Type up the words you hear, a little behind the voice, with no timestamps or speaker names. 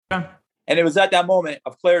And it was at that moment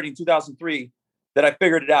of clarity in 2003 that I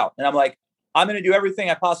figured it out. And I'm like, I'm going to do everything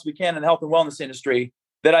I possibly can in the health and wellness industry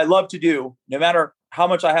that I love to do, no matter how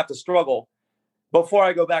much I have to struggle, before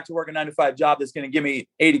I go back to work a 9-to-5 job that's going to give me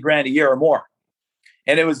 80 grand a year or more.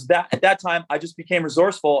 And it was that at that time, I just became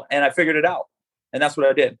resourceful and I figured it out. And that's what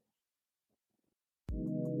I did.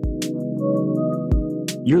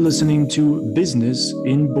 You're listening to Business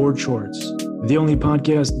in Board Shorts, the only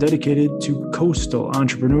podcast dedicated to coastal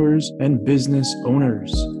entrepreneurs and business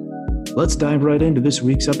owners. Let's dive right into this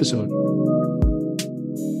week's episode.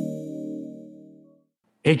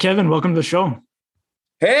 Hey, Kevin, welcome to the show.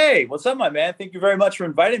 Hey, what's up, my man? Thank you very much for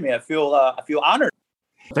inviting me. I feel honored.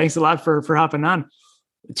 Thanks a lot for hopping on.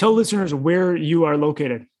 Tell listeners where you are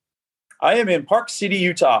located. I am in Park City,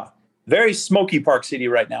 Utah. Very smoky Park City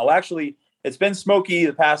right now. Well, actually, it's been smoky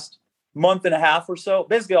the past month and a half or so,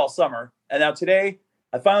 basically all summer. And now today,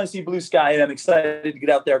 I finally see blue sky, and I'm excited to get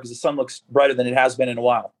out there because the sun looks brighter than it has been in a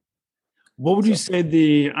while. What would you say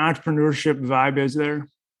the entrepreneurship vibe is there?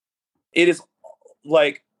 It is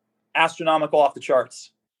like astronomical, off the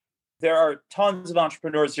charts. There are tons of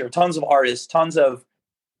entrepreneurs here, tons of artists, tons of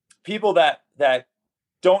people that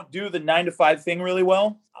don't do the 9-to-5 thing really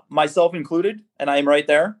well, myself included, and I am right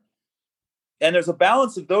there. And there's a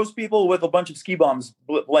balance of those people with a bunch of ski bums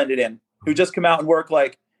blended in, who just come out and work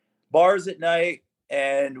like bars at night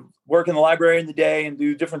and work in the library in the day and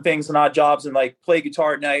do different things and odd jobs and like play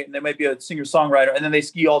guitar at night. And they might be a singer-songwriter, and then they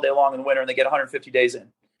ski all day long in the winter and they get 150 days in.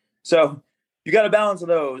 So you got a balance of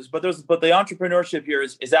those, but the entrepreneurship here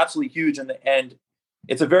is absolutely huge. And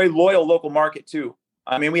it's a very loyal local market too.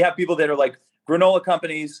 I mean, we have people that are like granola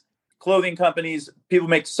companies, clothing companies, people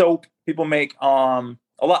make soap, people make a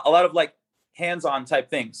lot of like hands-on type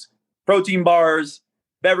things, protein bars,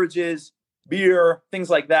 beverages, beer, things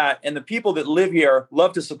like that. And the people that live here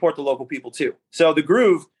love to support the local people too. So the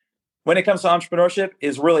groove when it comes to entrepreneurship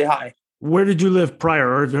is really high. Where did you live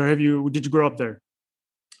prior, or did you grow up there?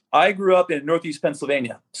 I grew up in Northeast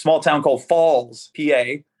Pennsylvania, a small town called Falls, PA.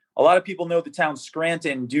 A lot of people know the town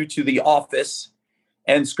Scranton due to The Office.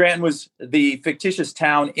 And Scranton was the fictitious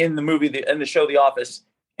town in the movie, in the show The Office.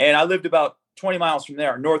 And I lived about 20 miles from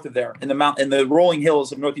there, north of there, in the rolling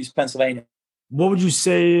hills of Northeast Pennsylvania. What would you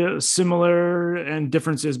say similar and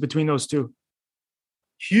differences between those two?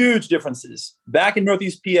 Huge differences. Back in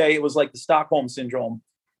Northeast PA, it was like the Stockholm syndrome.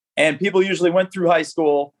 And people usually went through high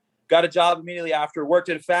school, got a job immediately after, worked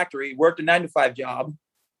at a factory, worked a 9-to-5 job,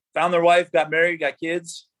 found their wife, got married, got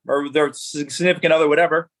kids, or their significant other,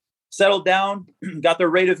 whatever, settled down, got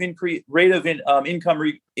their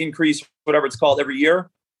income increase, whatever it's called, every year,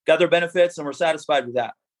 got their benefits, and were satisfied with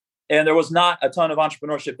that. And there was not a ton of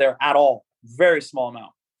entrepreneurship there at all. Very small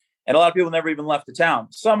amount. And a lot of people never even left the town.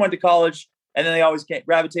 Some went to college, and then they always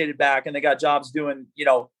gravitated back, and they got jobs doing,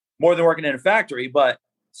 more than working in a factory, but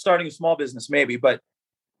starting a small business maybe. But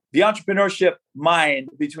the entrepreneurship mind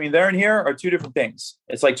between there and here are two different things.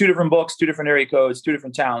 It's like two different books, two different area codes, two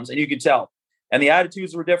different towns, and you could tell. And the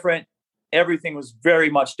attitudes were different. Everything was very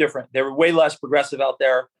much different. They were way less progressive out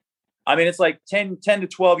there. I mean, it's like 10 to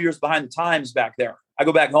 12 years behind the times back there. I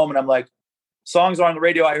go back home and I'm like, songs are on the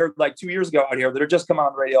radio I heard like 2 years ago out here that are just coming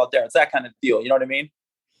on the radio out there. It's that kind of deal. You know what I mean?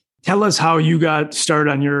 Tell us how you got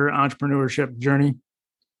started on your entrepreneurship journey.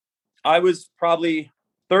 I was probably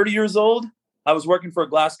 30 years old. I was working for a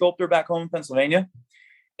glass sculptor back home in Pennsylvania,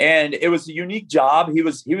 and it was a unique job. He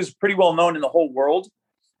was pretty well known in the whole world.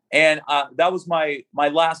 And that was my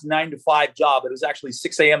last 9-to-5 job. It was actually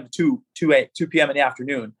 6 a.m. to 2 p.m. in the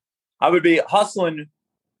afternoon. I would be hustling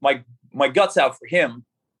my guts out for him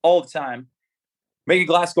all the time, making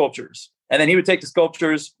glass sculptures. And then he would take the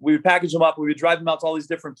sculptures, we would package them up, we would drive them out to all these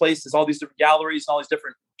different places, all these different galleries, and all these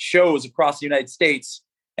different shows across the United States.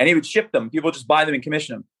 And he would ship them. People would just buy them and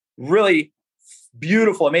commission them. Really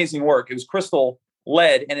beautiful, amazing work. It was crystal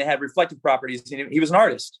lead, and it had reflective properties. He was an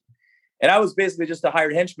artist. And I was basically just a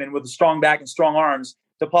hired henchman with a strong back and strong arms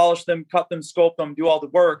to polish them, cut them, sculpt them, do all the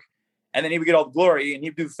work. And then he would get all the glory, and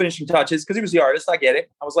he'd do finishing touches because he was the artist. I get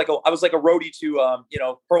it. I was like a roadie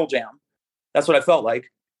to Pearl Jam. That's what I felt like.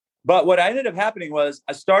 But what ended up happening was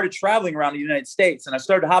I started traveling around the United States, and I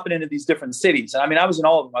started hopping into these different cities. And I mean, I was in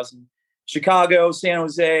all of them. I was in Chicago, San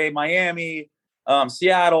Jose, Miami,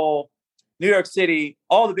 Seattle, New York City,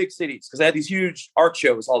 all the big cities, because I had these huge art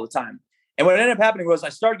shows all the time. And what ended up happening was I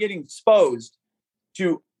started getting exposed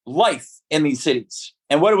to life in these cities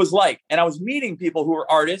and what it was like. And I was meeting people who were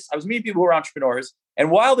artists. I was meeting people who were entrepreneurs. And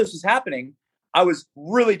while this was happening, I was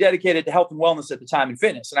really dedicated to health and wellness at the time and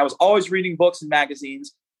fitness. And I was always reading books and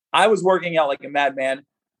magazines. I was working out like a madman.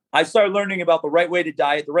 I started learning about the right way to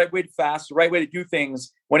diet, the right way to fast, the right way to do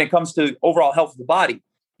things when it comes to overall health of the body.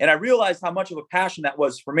 And I realized how much of a passion that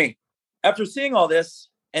was for me. After seeing all this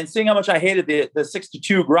and seeing how much I hated the 6 to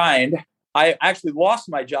 2 grind, I actually lost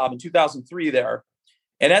my job in 2003 there.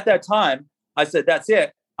 And at that time, I said, that's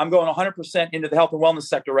it. I'm going 100% into the health and wellness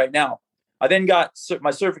sector right now. I then got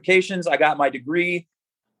my certifications. I got my degree.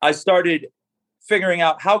 I started figuring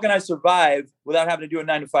out how can I survive without having to do a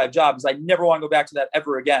 9-to-5 job, because I never want to go back to that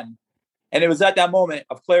ever again. And it was at that moment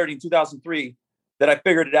of clarity in 2003 that I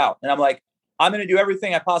figured it out. And I'm like, I'm going to do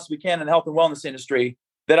everything I possibly can in the health and wellness industry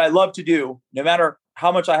that I love to do, no matter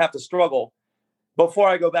how much I have to struggle, before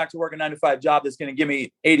I go back to work a 9-to-5 job that's going to give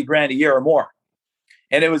me 80 grand a year or more.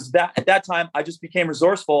 And it was that at that time, I just became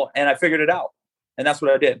resourceful and I figured it out. And that's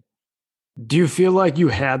what I did. Do you feel like you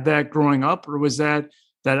had that growing up, or was that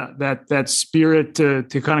spirit to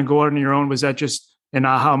kind of go out on your own? Was that just an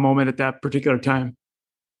aha moment at that particular time?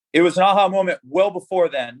 It was an aha moment well before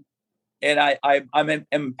then. And I'm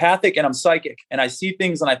empathic and I'm psychic, and I see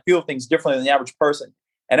things and I feel things differently than the average person.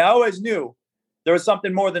 And I always knew there was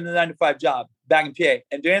something more than a 9-to-5 job back in PA.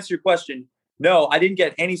 And to answer your question, no, I didn't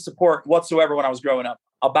get any support whatsoever when I was growing up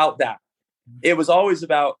about that. It was always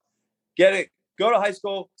about go to high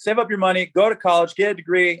school, save up your money, go to college, get a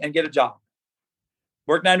degree, and get a job.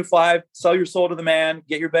 Work 9-to-5, sell your soul to the man,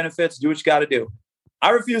 get your benefits, do what you got to do.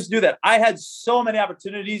 I refused to do that. I had so many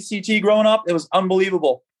opportunities, CT, growing up. It was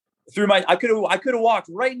unbelievable. I could have walked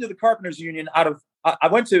right into the Carpenters Union I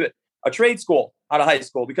went to a trade school out of high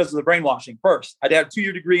school because of the brainwashing first. I had a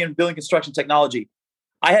 2-year degree in building construction technology.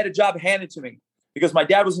 I had a job handed to me because my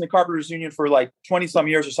dad was in the Carpenters Union for like 20 some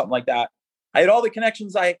years or something like that. I had all the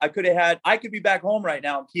connections I could have had. I could be back home right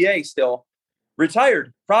now in PA still,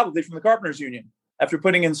 retired probably from the Carpenters Union after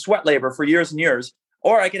putting in sweat labor for years and years.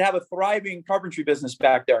 Or I could have a thriving carpentry business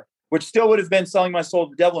back there, which still would have been selling my soul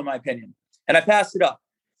to the devil, in my opinion. And I passed it up.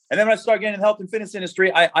 And then when I started getting in the health and fitness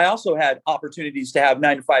industry, I also had opportunities to have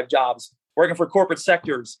 9-to-5 jobs, working for corporate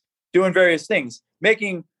sectors, doing various things,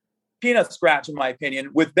 making peanut scratch, in my opinion,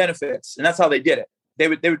 with benefits. And that's how they did it. They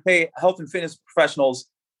would pay health and fitness professionals,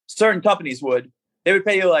 certain companies they would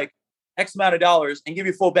pay you like X amount of dollars and give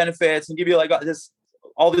you full benefits and give you like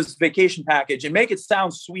all this vacation package and make it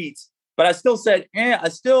sound sweet. But I still said, I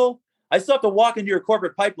still have to walk into your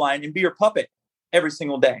corporate pipeline and be your puppet every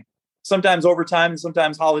single day. Sometimes overtime and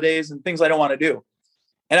sometimes holidays and things I don't want to do.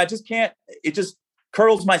 And I just can't, it just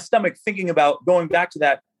curdles my stomach thinking about going back to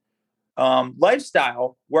that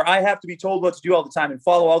lifestyle where I have to be told what to do all the time and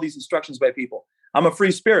follow all these instructions by people. I'm a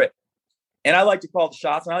free spirit and I like to call the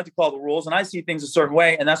shots and I like to call the rules, and I see things a certain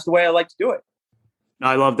way. And that's the way I like to do it.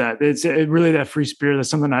 I love that. It's really that free spirit. That's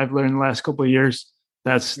something I've learned in the last couple of years.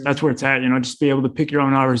 That's where it's at, just be able to pick your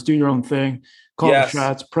own hours, do your own thing, call the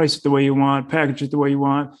shots, price it the way you want, package it the way you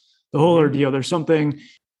want, the whole ordeal. There's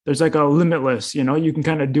like a limitless, you can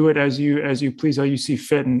kind of do it as you please, how you see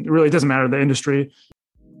fit. And it really doesn't matter the industry.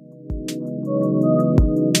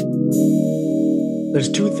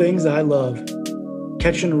 There's 2 things I love: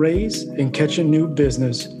 catching rays and catching new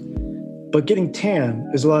business. But getting tan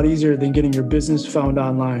is a lot easier than getting your business found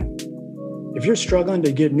online. If you're struggling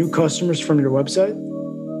to get new customers from your website,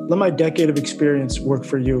 let my decade of experience work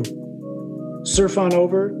for you. Surf on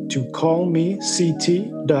over to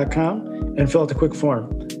callmect.com and fill out a quick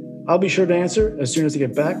form. I'll be sure to answer as soon as I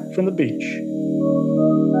get back from the beach.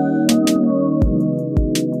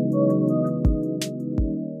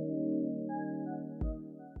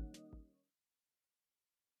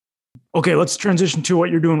 Okay, let's transition to what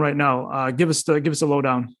you're doing right now. Give us a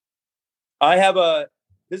lowdown. I have a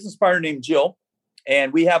business partner named Jill,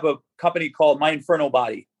 and we have a company called My Infernal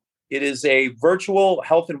Body. It is a virtual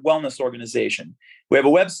health and wellness organization. We have a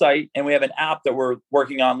website and we have an app that we're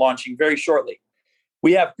working on launching very shortly.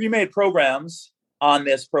 We have pre-made programs on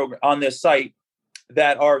this site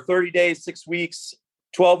that are 30 days, 6 weeks,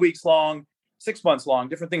 12 weeks long, 6 months long,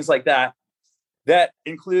 different things like that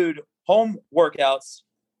include home workouts,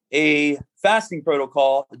 a fasting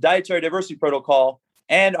protocol, a dietary diversity protocol,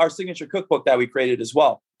 and our signature cookbook that we created as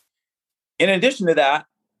well. In addition to that,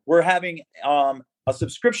 we're having a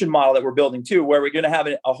subscription model that we're building too, where we're going to have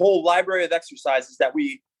a whole library of exercises that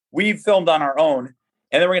we've filmed on our own.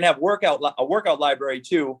 And then we're going to have a workout library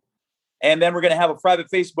too. And then we're going to have a private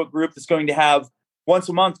Facebook group that's going to have once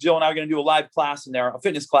a month, Jill and I are going to do a live class in there, a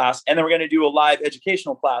fitness class. And then we're going to do a live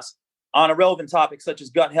educational class on a relevant topic such as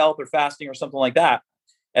gut health or fasting or something like that.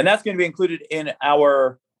 And that's going to be included in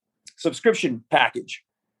our subscription package.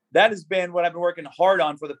 That has been what I've been working hard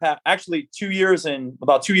on for the past, actually 2 years and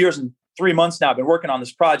 3 months now. I've been working on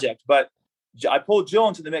this project, but I pulled Jill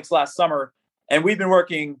into the mix last summer, and we've been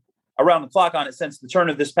working around the clock on it since the turn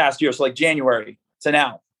of this past year. So like January to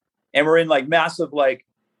now. And we're in like massive, like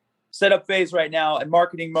setup phase right now and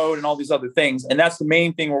marketing mode and all these other things. And that's the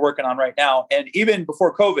main thing we're working on right now. And even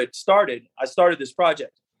before COVID started, I started this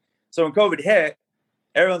project. So when COVID hit,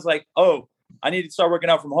 everyone's like, oh, I need to start working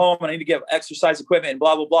out from home. And I need to get exercise equipment and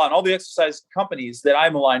blah, blah, blah. And all the exercise companies that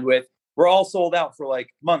I'm aligned with were all sold out for like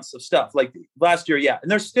months of stuff. Like last year, yeah. And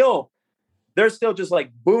they're still just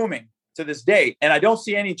like booming to this day. And I don't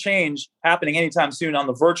see any change happening anytime soon on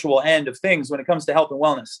the virtual end of things when it comes to health and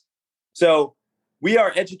wellness. So we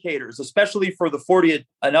are educators, especially for the 40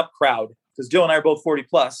 and up crowd, because Jill and I are both 40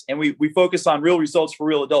 plus, and we focus on real results for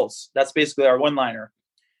real adults. That's basically our one-liner.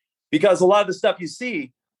 Because a lot of the stuff you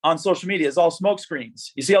see on social media is all smoke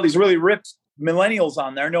screens. You see all these really ripped millennials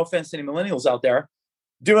on there, no offense to any millennials out there,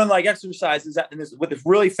 doing like exercises with this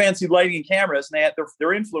really fancy lighting and cameras, and they're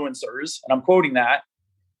influencers, and I'm quoting that,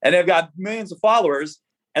 and they've got millions of followers,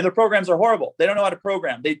 and their programs are horrible. They don't know how to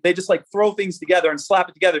program. They just like throw things together and slap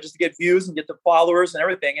it together just to get views and get the followers and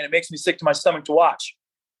everything. And it makes me sick to my stomach to watch.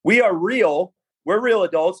 We are real. We're real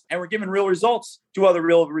adults, and we're giving real results to other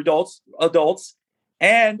real adults.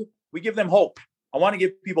 And we give them hope. I want to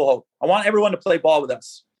give people hope. I want everyone to play ball with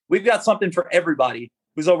us. We've got something for everybody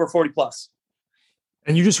who's over 40 plus.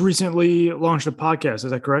 And you just recently launched a podcast.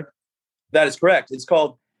 Is that correct? That is correct. It's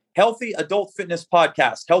called Healthy Adult Fitness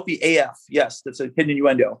Podcast, Healthy AF. Yes, that's a hidden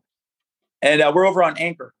innuendo. And we're over on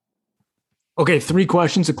Anchor. Okay, 3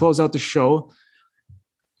 questions to close out the show.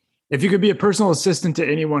 If you could be a personal assistant to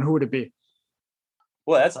anyone, who would it be?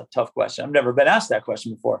 Well, that's a tough question. I've never been asked that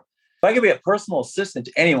question before. If I could be a personal assistant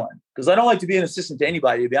to anyone, because I don't like to be an assistant to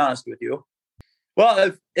anybody, to be honest with you.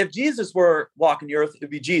 Well, if Jesus were walking the earth, it'd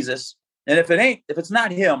be Jesus. And if it's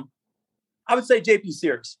not him, I would say JP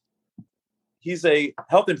Sears. He's a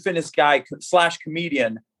health and fitness guy /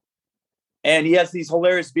 comedian. And he has these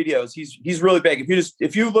hilarious videos. He's really big.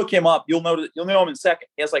 If you look him up, you'll know him in a second.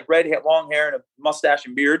 He has like red hair, long hair, and a mustache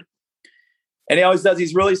and beard. And he always does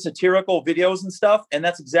these really satirical videos and stuff. And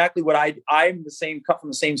that's exactly what I'm the same, cut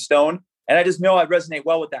from the same stone. And I just know I resonate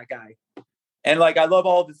well with that guy. And like, I love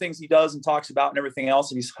all the things he does and talks about and everything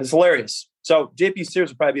else. And he's hilarious. So JP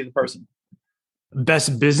Sears would probably be the person.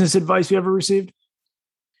 Best business advice you ever received?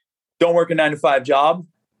 Don't work a 9-to-5 job,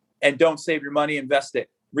 and don't save your money, invest it,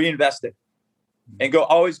 reinvest it, and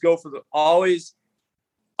always take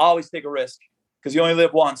a risk, because you only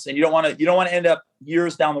live once, and you don't want to end up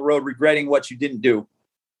years down the road regretting what you didn't do.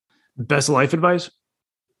 Best life advice?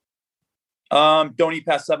 Don't eat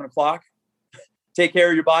past 7:00. Take care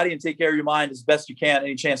of your body and take care of your mind as best you can,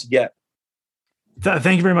 any chance you get.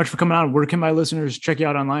 Thank you very much for coming on. Where can my listeners check you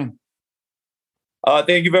out online?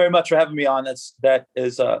 Thank you very much for having me on. That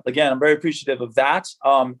is again, I'm very appreciative of that.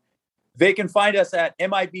 They can find us at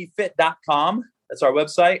mibfit.com. That's our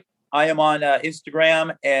website. I am on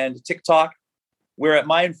Instagram and TikTok. We're at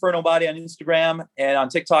My Inferno Body on Instagram, and on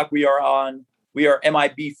TikTok we are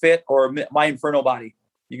MIBFit or My Inferno Body.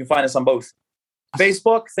 You can find us on both.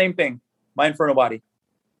 Facebook, same thing, My Inferno Body.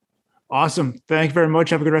 Awesome. Thank you very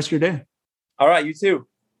much. Have a good rest of your day. All right, you too.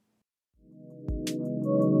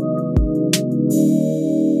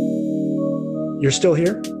 You're still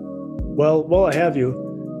here? Well, while I have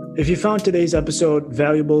you, if you found today's episode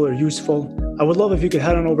valuable or useful, I would love if you could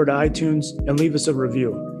head on over to iTunes and leave us a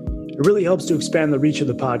review. It really helps to expand the reach of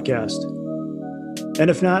the podcast. And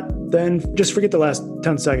if not, then just forget the last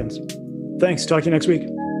 10 seconds. Thanks. Talk to you next week.